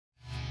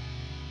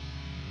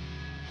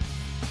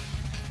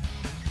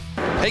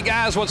Hey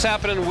guys, what's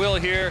happening? Will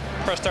here,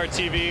 Press Start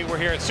TV. We're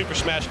here at Super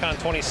Smash Con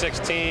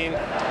 2016.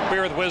 We're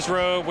here with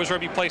Wizzrobe.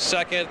 Wizzrobe, you placed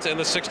second in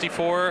the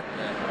 64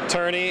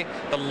 tourney,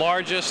 the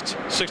largest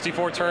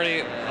 64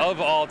 tourney of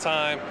all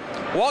time.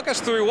 Walk us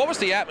through, what was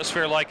the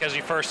atmosphere like as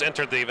you first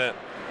entered the event?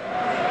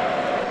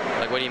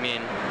 Like, what do you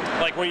mean?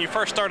 Like when you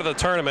first started the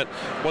tournament,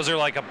 was there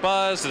like a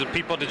buzz?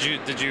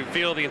 Did you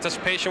feel the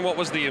anticipation? What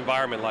was the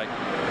environment like?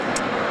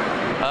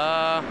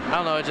 I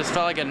don't know. It just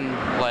felt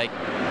like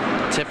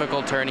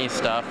typical tourney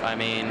stuff. I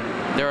mean,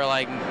 there were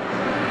like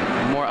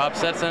more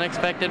upsets than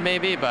expected,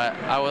 maybe, but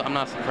I'm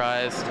not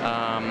surprised.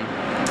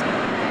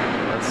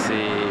 Let's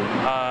see.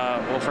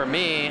 Well, for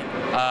me,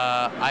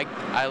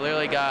 I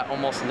literally got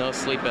almost no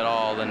sleep at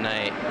all the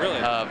night. Really?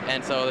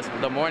 And so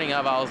the morning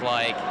of, I was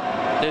like,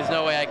 "There's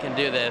no way I can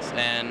do this,"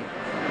 and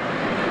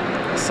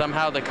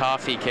somehow the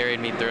coffee carried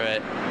me through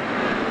it.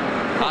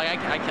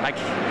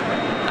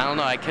 I don't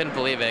know, I couldn't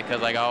believe it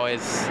because I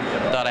always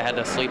thought I had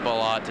to sleep a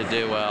lot to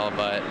do well,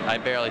 but I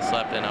barely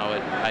slept and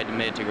I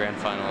made it to grand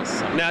finals.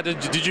 So. Now,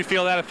 did you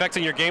feel that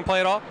affecting your gameplay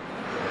at all?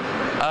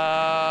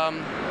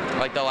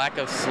 Like the lack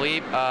of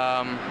sleep,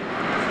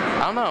 I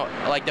don't know.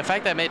 Like the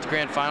fact that I made it to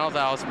grand finals,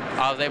 I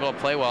was able to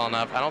play well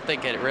enough. I don't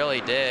think it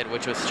really did,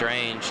 which was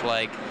strange.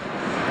 Like,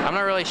 I'm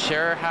not really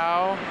sure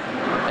how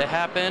it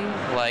happened.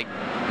 Like,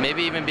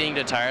 maybe even being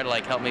too tired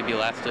like helped me be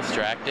less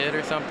distracted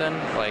or something.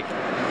 Like,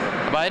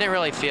 but I didn't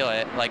really feel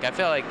it. Like, I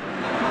feel like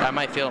I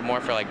might feel it more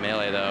for like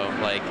Melee though.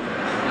 Like,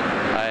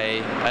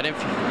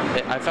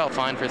 I felt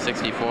fine for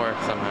 64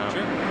 somehow.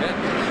 Sure.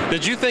 Yeah.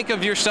 Did you think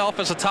of yourself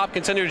as a top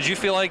contender? Did you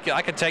feel like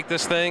I could take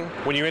this thing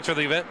when you entered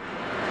the event?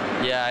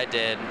 Yeah, I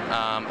did.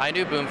 I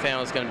knew Boomfan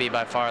was going to be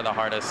by far the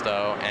hardest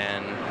though,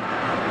 and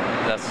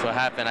that's what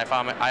happened.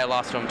 I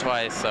lost to him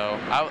twice, so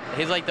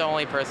he's like the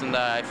only person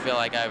that I feel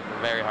like I have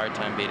a very hard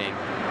time beating.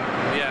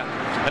 Yeah,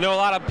 I know a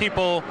lot of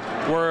people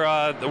were,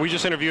 we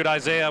just interviewed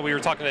Isaiah, we were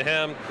talking to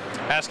him,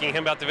 asking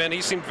him about the event.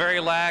 He seemed very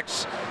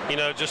lax, you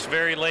know, just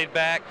very laid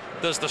back.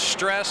 Does the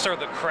stress or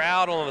the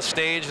crowd on the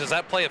stage, does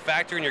that play a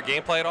factor in your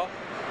gameplay at all?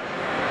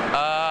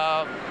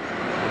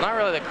 Not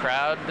really the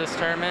crowd this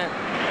tournament,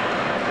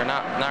 or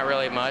not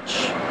really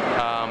much,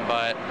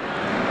 but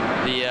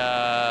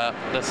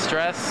the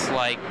stress,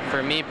 like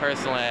for me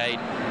personally,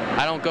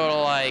 I don't go to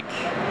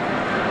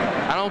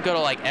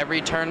like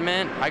every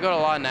tournament. I go to a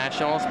lot of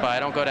nationals, but I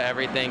don't go to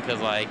everything because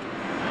like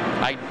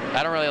I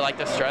don't really like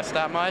the stress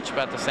that much. But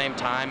at the same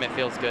time, it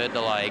feels good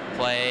to like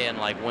play and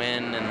like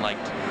win and like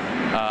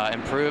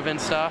improve and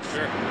stuff.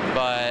 Sure.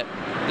 But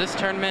this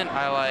tournament,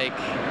 I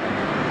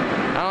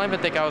don't even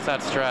think I was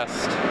that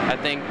stressed. I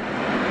think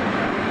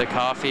the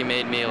coffee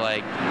made me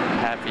like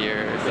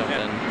happier or something.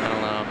 Yeah.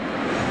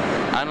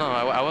 I don't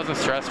know. I wasn't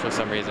stressed for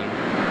some reason.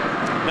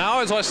 Now,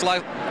 I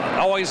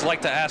always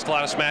like to ask a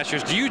lot of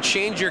Smashers, do you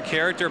change your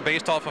character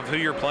based off of who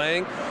you're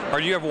playing, or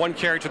do you have one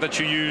character that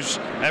you use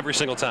every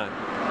single time?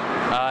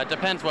 It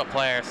depends what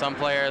player. Some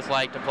players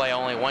like to play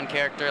only one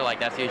character, like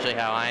that's usually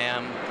how I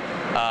am.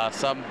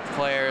 Some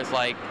players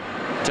like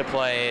to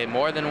play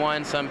more than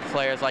one. Some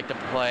players like to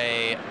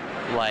play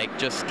like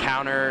just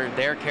counter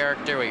their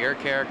character with your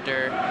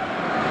character,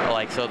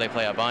 like so they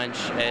play a bunch.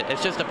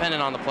 It's just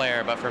dependent on the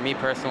player, but for me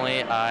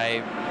personally,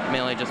 I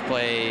mainly just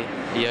play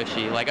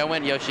Yoshi. Like I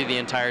went Yoshi the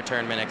entire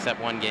tournament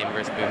except one game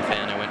versus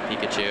Boomfan. I went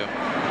Pikachu.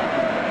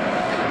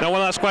 Now,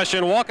 one last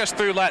question. Walk us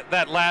through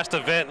that last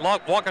event.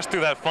 Walk us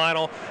through that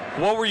final.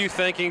 What were you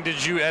thinking?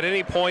 Did you at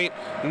any point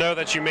know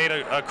that you made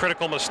a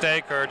critical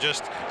mistake, or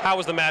just how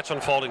was the match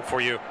unfolding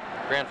for you?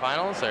 Grand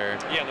finals, or?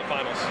 Yeah, the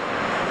finals.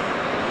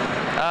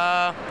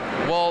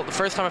 Well, the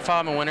first time I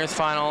fought him in winners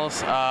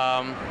finals,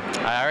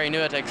 I already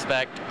knew what to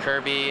expect.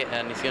 Kirby,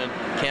 and he's going to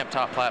camp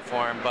top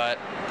platform, but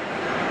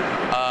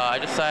I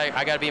decided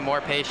I got to be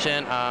more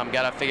patient,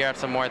 got to figure out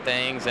some more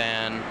things,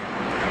 and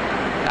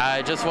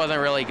I just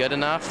wasn't really good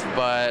enough,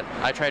 but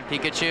I tried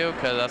Pikachu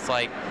because that's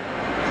like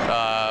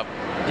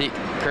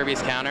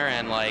Kirby's counter,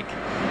 and like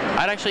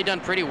I'd actually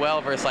done pretty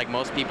well versus like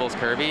most people's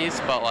Kirby's,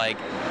 but like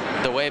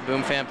the way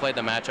Boomfan played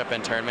the matchup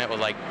in tournament was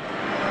like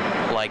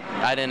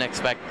I didn't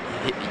expect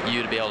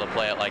you to be able to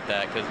play it like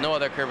that, because no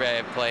other Kirby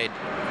I played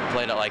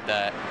it like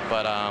that.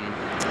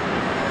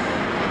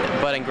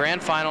 But in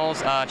grand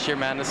finals, Sheer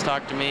Madness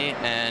talked to me,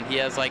 and he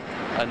has like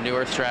a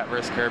newer strat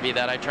versus Kirby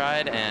that I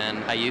tried,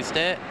 and I used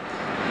it,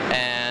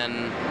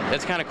 and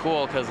it's kind of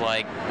cool because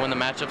like when the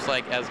matchup's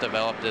like as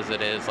developed as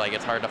it is, like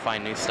it's hard to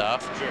find new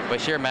stuff. Sure. But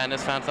Sheer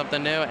Madness found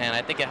something new, and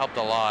I think it helped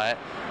a lot.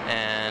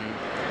 And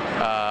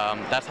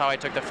that's how I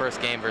took the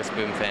first game versus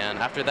Boomfan.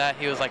 After that,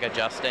 he was like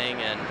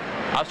adjusting, and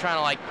I was trying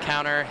to like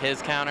counter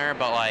his counter,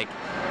 but like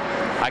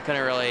I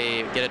couldn't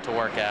really get it to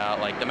work out.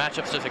 Like the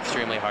matchup's just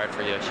extremely hard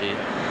for Yoshi.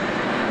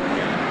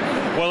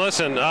 Well,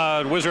 listen,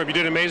 Wizzrobe, you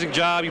did an amazing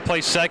job. You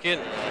placed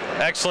second.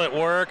 Excellent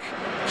work.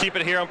 Keep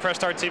it here on Press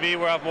Start TV.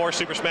 We'll have more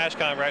Super Smash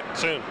Con right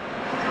soon.